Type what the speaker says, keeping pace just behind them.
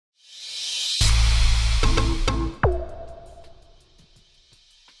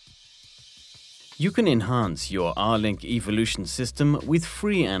You can enhance your R-Link evolution system with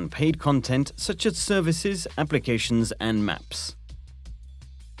free and paid content such as services, applications, and maps.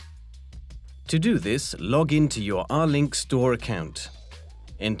 To do this, log into your R-Link store account.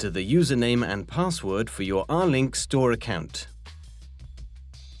 Enter the username and password for your R-Link store account.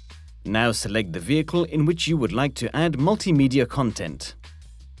 Now select the vehicle in which you would like to add multimedia content.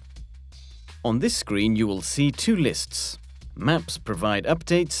 On this screen you will see two lists. Maps provide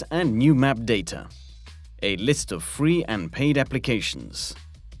updates and new map data. A list of free and paid applications.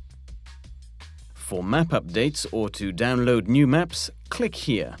 For map updates or to download new maps, click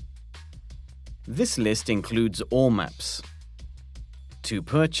here. This list includes all maps. To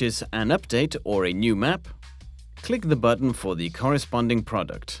purchase an update or a new map, click the button for the corresponding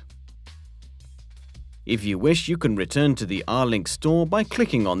product. If you wish, you can return to the R-Link store by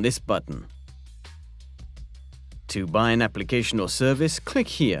clicking on this button. To buy an application or service, click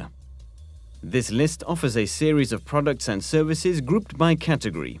here. This list offers a series of products and services grouped by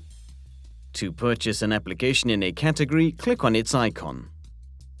category. To purchase an application in a category, click on its icon.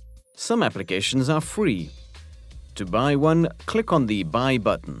 Some applications are free. To buy one, click on the Buy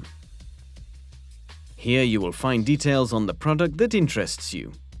button. Here you will find details on the product that interests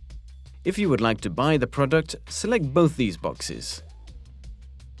you. If you would like to buy the product, select both these boxes.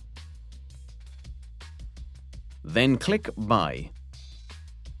 Then click Buy.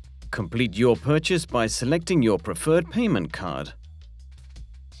 Complete your purchase by selecting your preferred payment card.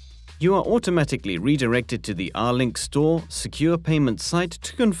 You are automatically redirected to the R-Link store secure payment site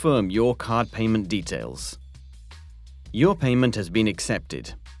to confirm your card payment details. Your payment has been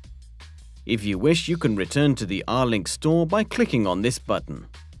accepted. If you wish, you can return to the R-Link store by clicking on this button.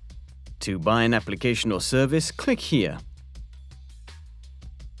 To buy an application or service, click here.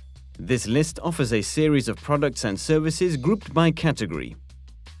 This list offers a series of products and services grouped by category.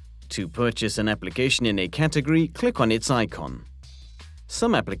 To purchase an application in a category, click on its icon.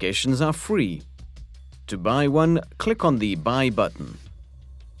 Some applications are free. To buy one, click on the Buy button.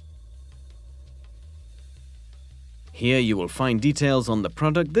 Here you will find details on the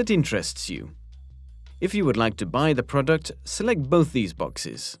product that interests you. If you would like to buy the product, select both these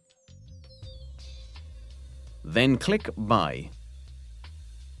boxes. Then click Buy.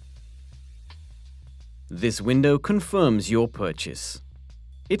 This window confirms your purchase.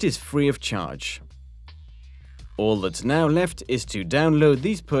 It is free of charge. All that's now left is to download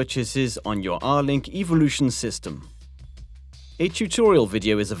these purchases on your R-Link evolution system. A tutorial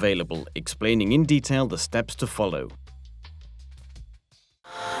video is available explaining in detail the steps to follow.